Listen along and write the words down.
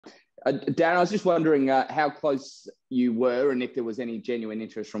Darren, I was just wondering how close you were and if there was any genuine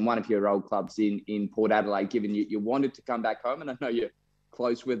interest from one of your old clubs in Port Adelaide, given you wanted to come back home, and I know you're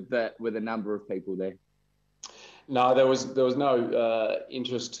close with a number of people there. No, there was no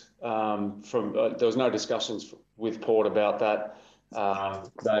interest there was no discussions with Port about that.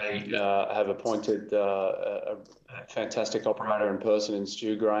 They have appointed a fantastic operator in person in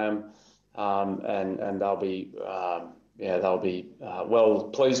Stu Graham, and they'll be well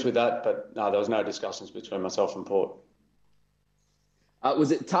pleased with that. But no, there was no discussions between myself and Port.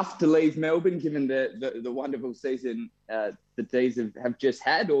 Was it tough to leave Melbourne, given the wonderful season the D's have just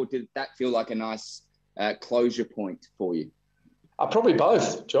had, or did that feel like a nice closure point for you? Probably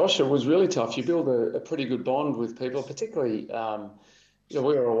both, Josh. It was really tough. You build a pretty good bond with people, particularly, we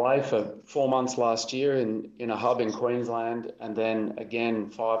were away for 4 months last year in a hub in Queensland, and then again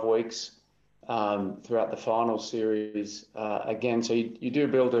 5 weeks throughout the final series again. So you do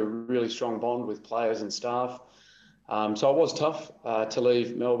build a really strong bond with players and staff. So it was tough to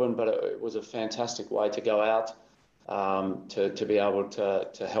leave Melbourne, but it was a fantastic way to go out, to be able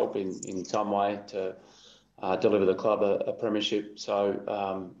to help in some way to deliver the club a premiership.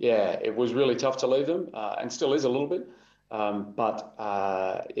 So, it was really tough to leave them and still is a little bit. But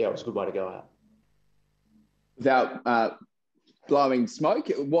it was a good way to go out. Without blowing smoke,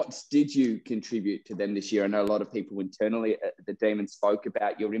 what did you contribute to them this year? I know a lot of people internally at the Demons spoke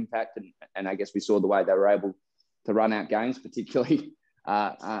about your impact, and I guess we saw the way they were able to run out games, particularly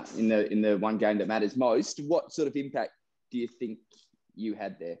in the one game that matters most. What sort of impact do you think you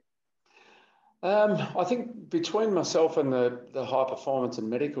had there? I think between myself and the high performance and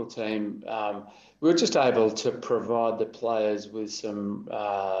medical team, we were just able to provide the players with some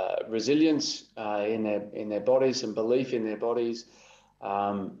resilience in their bodies, some belief in their bodies,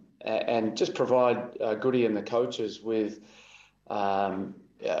 and just provide Goody and the coaches with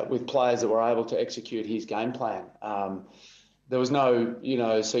players that were able to execute his game plan. There was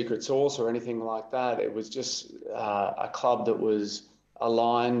no, secret sauce or anything like that. It was just a club that was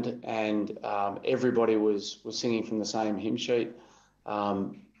aligned, and everybody was singing from the same hymn sheet,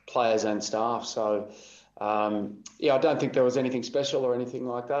 players and staff. So, I don't think there was anything special or anything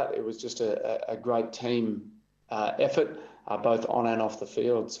like that. It was just a great team effort, both on and off the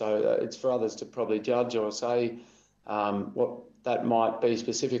field. So it's for others to probably judge or say what that might be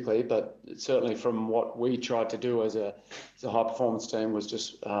specifically, but certainly from what we tried to do as a high performance team was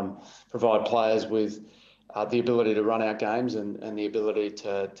just provide players with the ability to run our games and the ability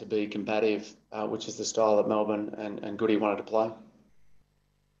to be combative, which is the style that Melbourne and Goody wanted to play.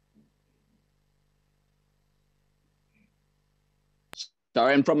 So,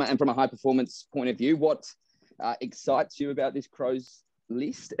 and from a high performance point of view, what excites you about this Crows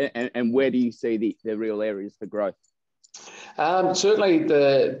list, and where do you see the real areas for growth? Certainly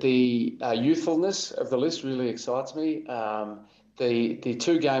the youthfulness of the list really excites me. The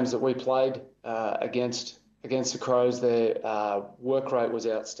 2 games that we played against the Crows, their work rate was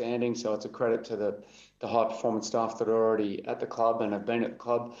outstanding. So it's a credit to the high performance staff that are already at the club and have been at the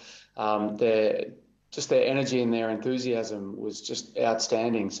club. Their energy and their enthusiasm was just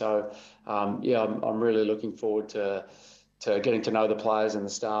outstanding. So I'm really looking forward to getting to know the players and the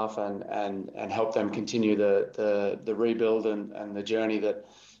staff and help them continue the rebuild and the journey that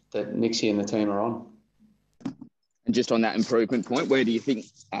Nixie and the team are on. And just on that improvement point, where do you think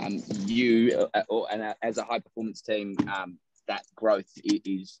you, as a high performance team, that growth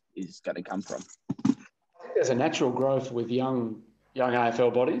is going to come from? I think there's a natural growth with young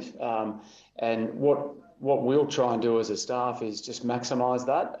AFL bodies, and what we'll try and do as a staff is just maximise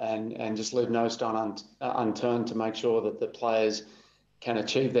that and just leave no stone unturned to make sure that the players can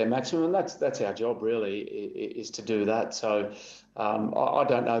achieve their maximum. And that's our job really, is to do that. So I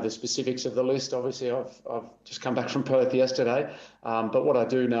don't know the specifics of the list. Obviously, I've just come back from Perth yesterday, but what I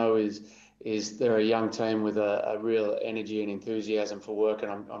do know is they're a young team with a real energy and enthusiasm for work,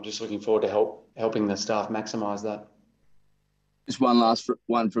 and I'm just looking forward to helping the staff maximise that. Just one last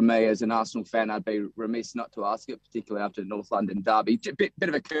one from me. As an Arsenal fan, I'd be remiss not to ask it, particularly after the North London derby. Bit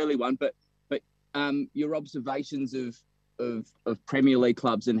of a curly one, but your observations of Premier League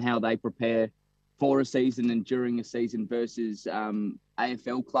clubs and how they prepare for a season and during a season versus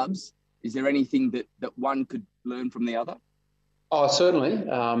AFL clubs. Is there anything that one could learn from the other? Oh, certainly.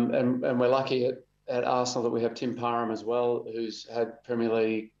 And we're lucky at Arsenal that we have Tim Parham as well, who's had Premier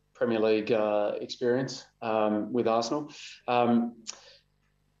League experience with Arsenal.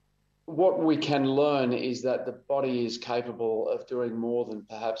 What we can learn is that the body is capable of doing more than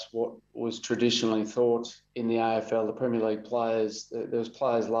perhaps what was traditionally thought in the AFL. The Premier League players, there was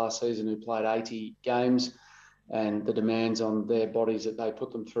players last season who played 80 games, and the demands on their bodies that they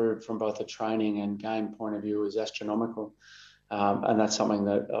put them through from both a training and game point of view is astronomical. And that's something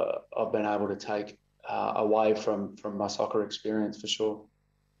that I've been able to take away from my soccer experience for sure.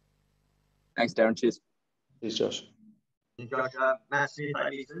 Thanks, Darren. Cheers. Cheers, Josh. Josh, Matt Smith,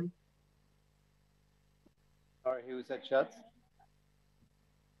 ABC. Sorry, who was that, Shuts?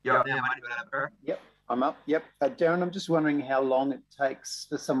 Yeah, now, mate. Yep, I'm up. Yep. Darren, I'm just wondering how long it takes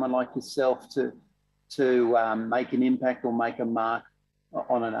for someone like yourself to make an impact or make a mark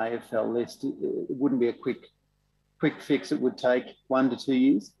on an AFL list. It wouldn't be a quick fix. It would take 1 to 2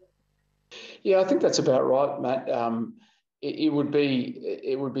 years. Yeah, I think that's about right, Matt. It would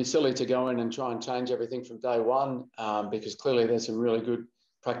be silly to go in and try and change everything from day one, because clearly there's some really good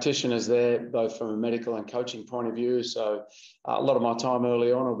practitioners there, both from a medical and coaching point of view. So a lot of my time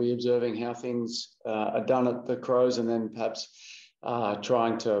early on will be observing how things are done at the Crows, and then perhaps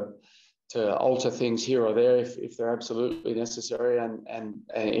trying to alter things here or there if they're absolutely necessary, and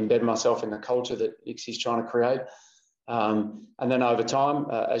embed myself in the culture that Ixie's trying to create. And then over time,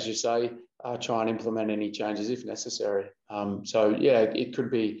 as you say, try and implement any changes if necessary. So yeah, it could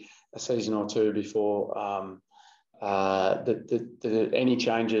be a season or two before any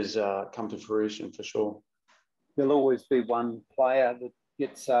changes come to fruition for sure. There'll always be one player that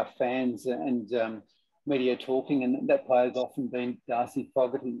gets fans and media talking, and that player's often been Darcy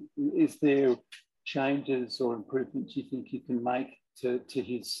Fogarty. Is there changes or improvements you think you can make to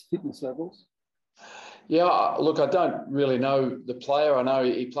his fitness levels? Yeah, look, I don't really know the player. I know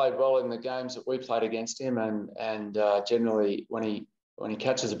he played well in the games that we played against him, and generally when he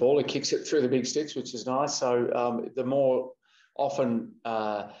catches a ball, he kicks it through the big sticks, which is nice. So the more often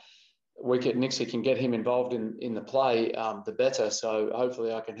Nixie can get him involved in the play, the better. So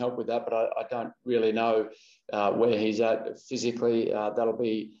hopefully I can help with that, but I don't really know where he's at physically. That'll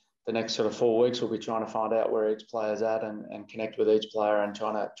be the next sort of 4 weeks. We'll be trying to find out where each player's at and connect with each player and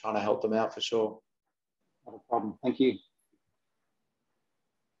trying to help them out for sure. Not a problem. Thank you.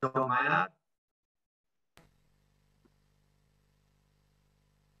 John Maynard.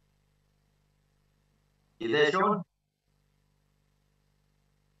 You there, Sean?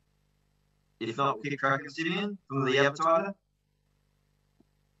 If not, keep tracking Simeon from the Advertiser.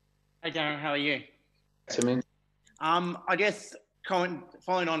 Hey, Darren, how are you? Simeon. I guess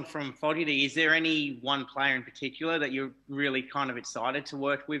following on from Fogarty, is there any one player in particular that you're really kind of excited to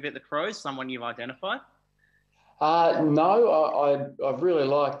work with at the Crows, someone you've identified? No, I've really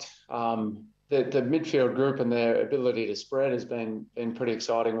liked the midfield group, and their ability to spread has been pretty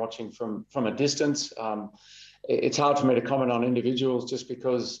exciting watching from a distance. It's hard for me to comment on individuals just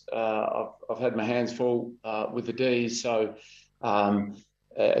because I've had my hands full with the Ds, so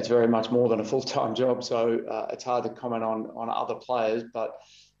it's very much more than a full-time job. So it's hard to comment on other players, but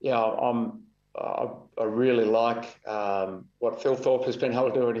yeah, I really like what Phil Thorpe has been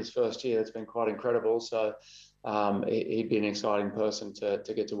able to do in his first year. It's been quite incredible. So he'd be an exciting person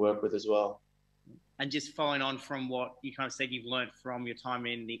to get to work with as well. And just following on from what you kind of said you've learned from your time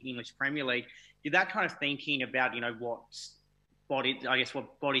in the English Premier League, did that kind of thinking about, what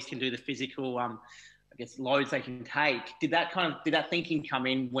bodies can do, the physical, loads they can take, did that thinking come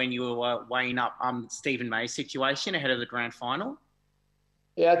in when you were weighing up Stephen May's situation ahead of the grand final?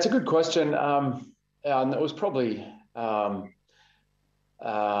 Yeah, it's a good question. And it was probably,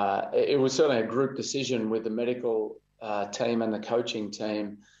 it was certainly a group decision with the medical team and the coaching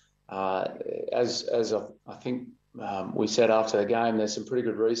team. As I think we said after the game, there's some pretty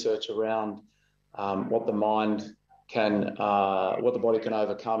good research around what the mind can, what the body can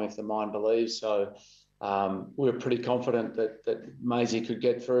overcome if the mind believes. So we were pretty confident that Maisie could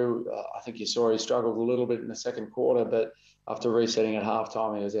get through. I think you saw he struggled a little bit in the second quarter, but after resetting at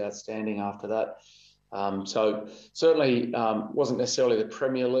halftime, he was outstanding after that. So certainly wasn't necessarily the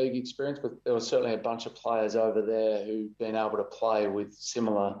Premier League experience, but there was certainly a bunch of players over there who've been able to play with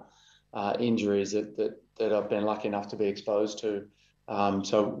similar injuries that I've been lucky enough to be exposed to.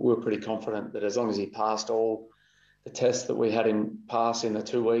 So we were pretty confident that as long as he passed all the tests that we had him pass in the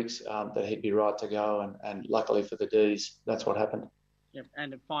 2 weeks, that he'd be right to go. And luckily for the Ds, that's what happened. Yep.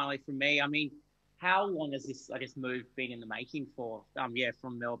 And finally for me, I mean, how long has this, move been in the making for?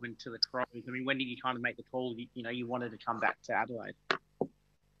 From Melbourne to the Crows. I mean, when did you kind of make the call? You wanted to come back to Adelaide.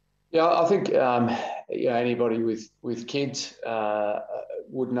 Yeah, I think anybody with kids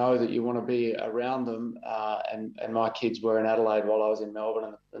would know that you want to be around them. And my kids were in Adelaide while I was in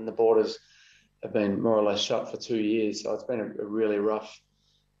Melbourne, and the borders have been more or less shut for 2 years. So it's been a really rough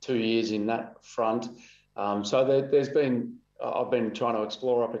 2 years in that front. I've been trying to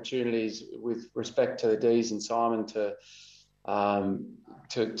explore opportunities with respect to the Ds and Simon to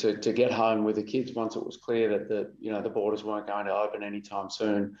to get home with the kids once it was clear that the borders weren't going to open anytime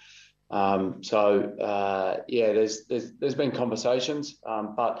soon. There's been conversations,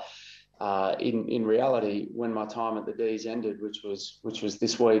 but in reality, when my time at the D's ended, which was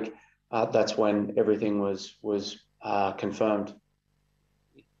this week, that's when everything was confirmed.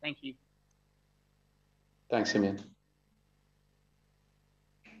 Thank you. Thanks, Simeon.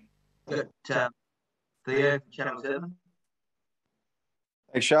 Theo, Channel 7.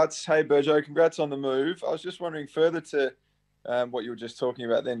 Thanks, Shuts. Hey, Burjo, congrats on the move. I was just wondering, further to what you were just talking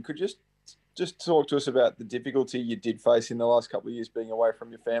about then, could you just talk to us about the difficulty you did face in the last couple of years being away from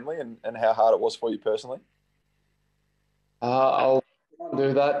your family and how hard it was for you personally? I'll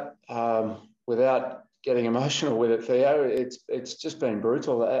do that without getting emotional with it, Theo. It's just been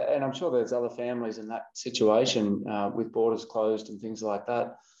brutal, and I'm sure there's other families in that situation with borders closed and things like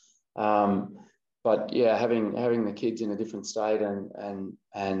that. But yeah, having the kids in a different state and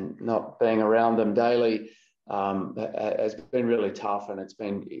not being around them daily has been really tough, and it's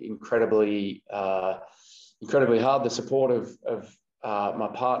been incredibly hard. The support of my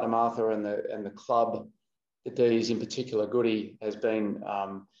partner Martha and the club, the D's in particular, Goody, has been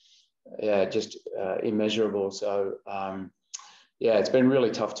just immeasurable. So it's been really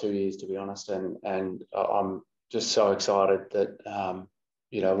tough 2 years, to be honest, and I'm just so excited that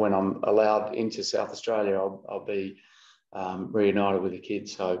when I'm allowed into South Australia, I'll be reunited with the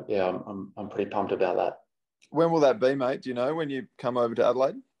kids. So yeah, I'm pretty pumped about that. When will that be, mate? Do you know when you come over to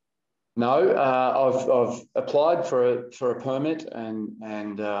Adelaide? No, I've applied for a permit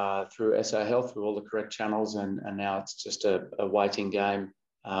and through SA Health, through all the correct channels, and now it's just a waiting game.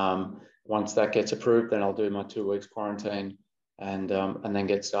 Once that gets approved, then I'll do my 2 weeks quarantine and then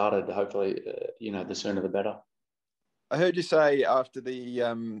get started. Hopefully, the sooner the better. I heard you say after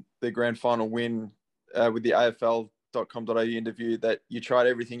the grand final win with the AFL.com.au interview that you tried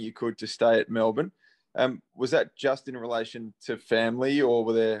everything you could to stay at Melbourne. Was that just in relation to family, or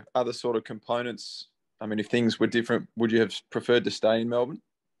were there other sort of components? I mean, if things were different, would you have preferred to stay in Melbourne?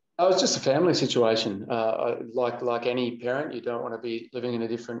 Oh, it's just a family situation. Like any parent, you don't want to be living in a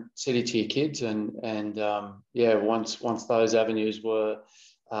different city to your kids. Once those avenues were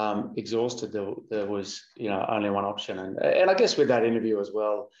exhausted, there was only one option. And I guess with that interview as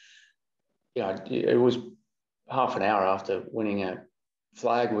well, it was half an hour after winning a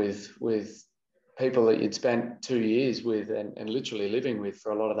flag with people that you'd spent 2 years with and literally living with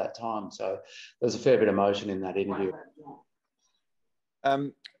for a lot of that time. So there's a fair bit of emotion in that interview.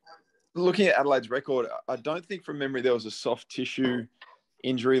 Looking at Adelaide's record, I don't think from memory there was a soft tissue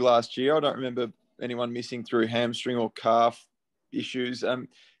injury last year. I don't remember anyone missing through hamstring or calf issues.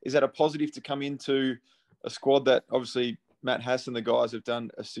 Is that a positive to come into a squad that obviously Matt Hass and the guys have done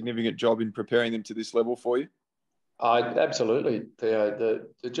a significant job in preparing them to this level for you? Absolutely.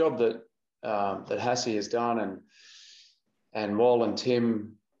 The job that Hassie has done and Wall and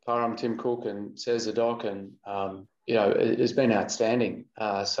Tim Cook and Cesar Doc and it's been outstanding.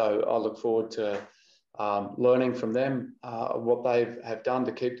 So I look forward to learning from them what they have done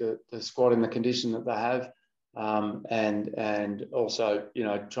to keep the squad in the condition that they have, and also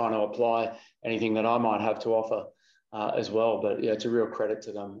trying to apply anything that I might have to offer as well. But yeah, it's a real credit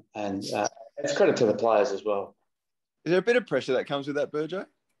to them, and it's credit to the players as well. Is there a bit of pressure that comes with that, Burjo?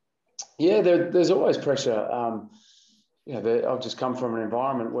 Yeah, there's always pressure. I've just come from an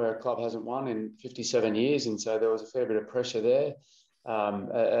environment where a club hasn't won in 57 years, and so there was a fair bit of pressure there.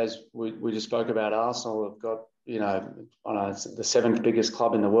 As we just spoke about, Arsenal have got, it's the 7th biggest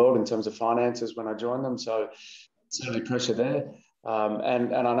club in the world in terms of finances when I joined them, so certainly pressure there.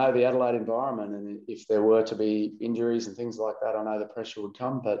 And I know the Adelaide environment, and if there were to be injuries and things like that, I know the pressure would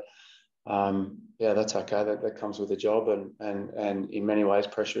come, but that's okay. That comes with the job, and in many ways,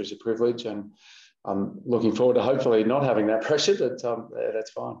 pressure is a privilege, and I'm looking forward to hopefully not having that pressure, but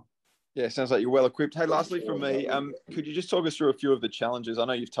that's fine. Yeah, sounds like you're well equipped. Hey, lastly from me, could you just talk us through a few of the challenges? I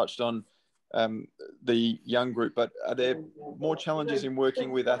know you've touched on the young group, but are there more challenges in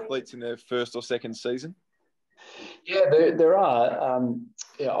working with athletes in their first or second season? Yeah, there are.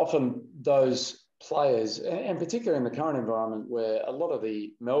 Often those players, and particularly in the current environment where a lot of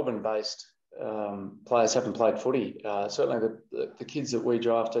the Melbourne-based players haven't played footy. Certainly the kids that we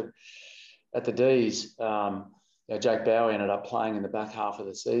drafted at the D's, Jake Bowie ended up playing in the back half of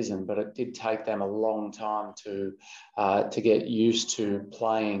the season, but it did take them a long time to get used to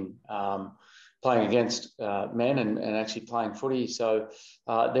playing against men and actually playing footy. So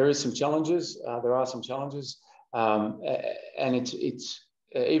there are some challenges. And it's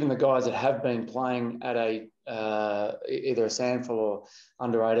even the guys that have been playing at either a SANFL or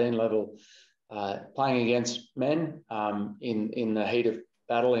under 18 level. playing against men in the heat of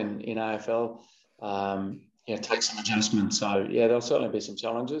battle in AFL, takes some adjustment. So, there'll certainly be some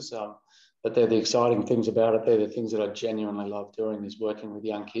challenges, but they're the exciting things about it. They're the things that I genuinely love doing, is working with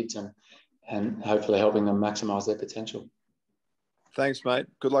young kids and hopefully helping them maximise their potential. Thanks, mate.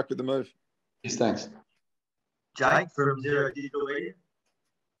 Good luck with the move. Yes, thanks. Jake from Zero Digital Media.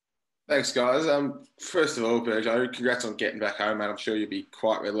 Thanks, guys. First of all, Burjo, congrats on getting back home, mate. I'm sure you'll be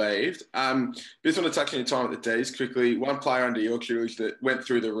quite relieved. Just want to touch on your time at the D's quickly. One player under your tutelage that went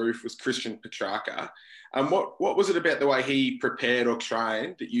through the roof was Christian Petrarca. What was it about the way he prepared or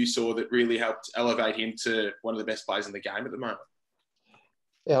trained that you saw that really helped elevate him to one of the best players in the game at the moment?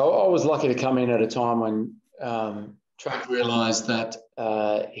 Yeah, I was lucky to come in at a time when Track realised that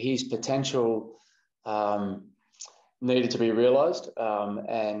his potential needed to be realised,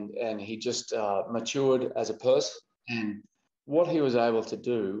 and he just matured as a person. And what he was able to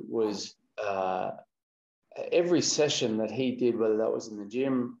do was every session that he did, whether that was in the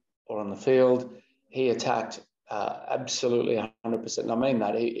gym or on the field, he attacked absolutely 100%. And I mean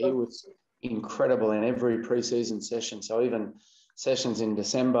that. He was incredible in every pre-season session. So even sessions in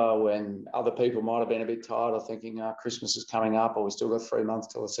December when other people might have been a bit tired or thinking Christmas is coming up or we still got 3 months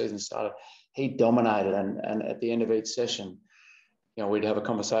till the season started, he dominated. And at the end of each session, we'd have a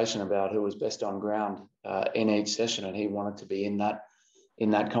conversation about who was best on ground in each session, and he wanted to be in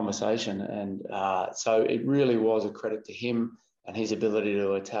that conversation. And so it really was a credit to him and his ability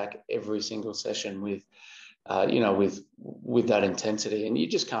to attack every single session with that intensity. And you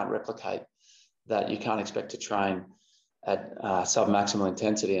just can't replicate that. You can't expect to train at sub-maximal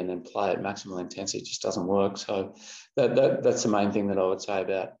intensity and then play at maximal intensity. It just doesn't work. So that's the main thing that I would say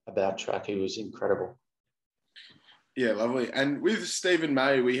about Track. He was incredible. Yeah, lovely. And with Stephen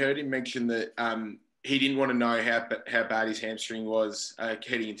May, we heard him mention that he didn't want to know how bad his hamstring was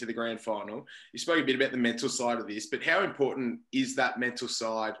heading into the grand final. You spoke a bit about the mental side of this, but how important is that mental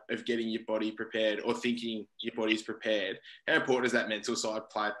side of getting your body prepared or thinking your body's prepared? How important does that mental side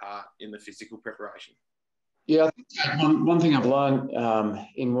play a part in the physical preparation? Yeah, I think one thing I've learned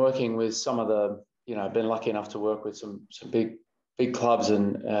in working with some of the, I've been lucky enough to work with some big clubs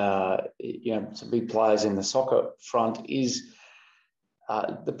and, some big players in the soccer front is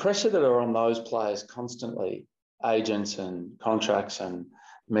the pressure that are on those players constantly, agents and contracts and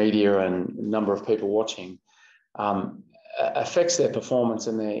media and number of people watching, affects their performance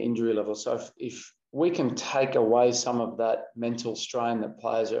and their injury level. So if we can take away some of that mental strain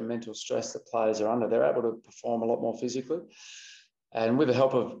mental stress that players are under, they're able to perform a lot more physically. And with the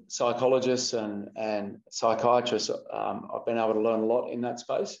help of psychologists and psychiatrists, I've been able to learn a lot in that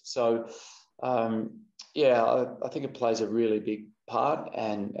space. So, I think it plays a really big part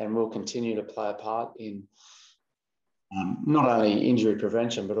and will continue to play a part in not only injury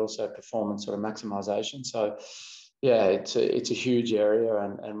prevention, but also performance sort of maximisation. So, yeah, it's a huge area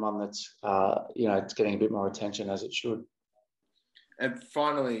and one that's, it's getting a bit more attention as it should. And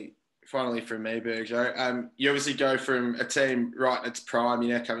finally from me, Bergjo, you obviously go from a team right in its prime,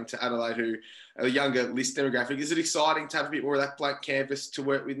 you're now coming to Adelaide, who are a younger list demographic. Is it exciting to have a bit more of that blank canvas to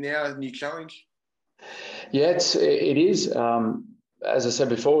work with now, a new challenge? Yeah, it is. As I said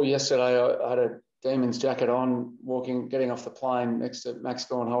before, yesterday I had a Demons jacket on, getting off the plane next to Max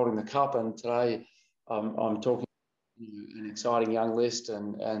Gawn holding the cup, and today I'm talking an exciting young list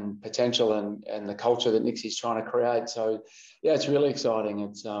and potential and the culture that Nixie's trying to create. So, yeah, it's really exciting.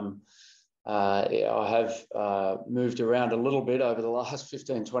 It's I have moved around a little bit over the last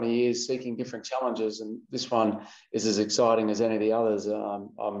 15, 20 years seeking different challenges, and this one is as exciting as any of the others.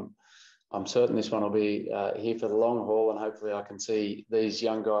 I'm certain this one will be here for the long haul, and hopefully I can see these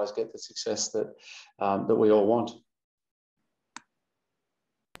young guys get the success that we all want.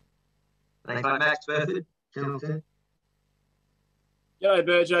 Thanks, mate. Max Burford, Channel 10. G'day,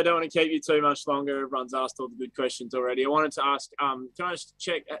 Burjo. I don't want to keep you too much longer. Everyone's asked all the good questions already. I wanted to ask, can I just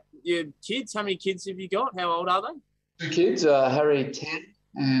check your kids? How many kids have you got? How old are they? 2 kids, Harry 10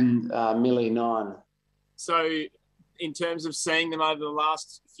 and Millie 9. So in terms of seeing them over the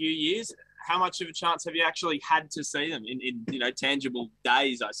last few years, how much of a chance have you actually had to see them in tangible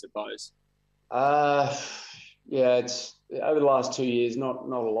days, I suppose? It's over the last 2 years, not a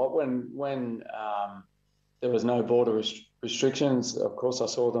lot. When there was no border restrictions, of course I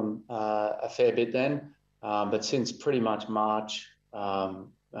saw them a fair bit then. But since pretty much March, when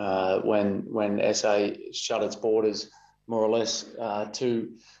SA shut its borders more or less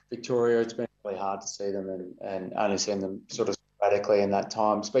to Victoria, it's been really hard to see them and only seen them sort of sporadically in that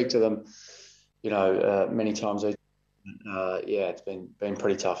time. Speak to them, many times. It's been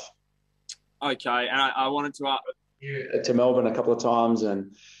pretty tough. Okay, and I wanted to to Melbourne a couple of times,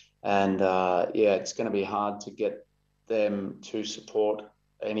 and And it's going to be hard to get them to support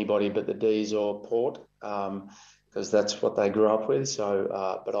anybody but the D's or Port, because that's what they grew up with.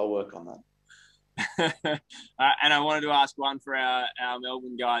 So, but I'll work on that. And I wanted to ask one for our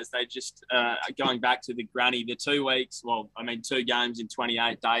Melbourne guys. They just, going back to the granny, the 2 weeks, 2 games in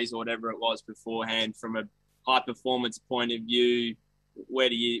 28 days or whatever it was beforehand, from a high performance point of view, where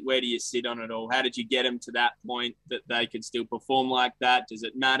do you sit on it all? How did you get them to that point that they could still perform like that? Does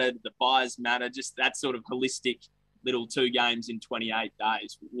it matter? Do the buys matter? Just that sort of holistic little 2 games in 28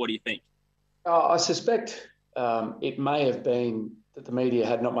 days. What do you think? I suspect it may have been that the media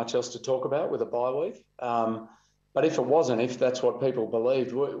had not much else to talk about with a bye week. But if it wasn't, if that's what people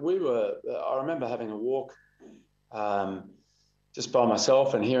believed, I remember having a walk just by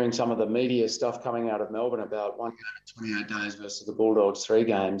myself and hearing some of the media stuff coming out of Melbourne about 1 game in 28 days versus the Bulldogs 3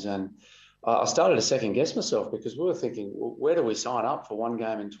 games. And I started to second guess myself, because we were thinking, well, where do we sign up for 1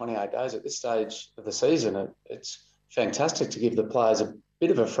 game in 28 days at this stage of the season? It's fantastic to give the players a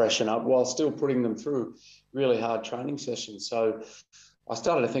bit of a freshen up while still putting them through really hard training sessions. So I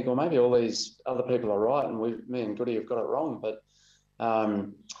started to think, well, maybe all these other people are right and me and Goody have got it wrong. But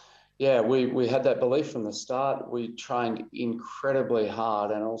we had that belief from the start. We trained incredibly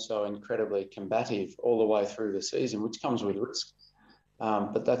hard and also incredibly combative all the way through the season, which comes with risk.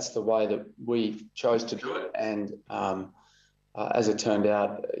 But that's the way that we chose to do it. And as it turned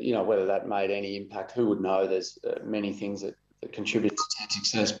out, whether that made any impact, who would know? There's many things that contribute to team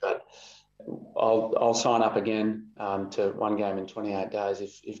success. But I'll sign up again to 1 game in 28 days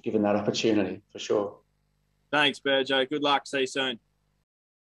if given that opportunity, for sure. Thanks, Burjo. Good luck. See you soon.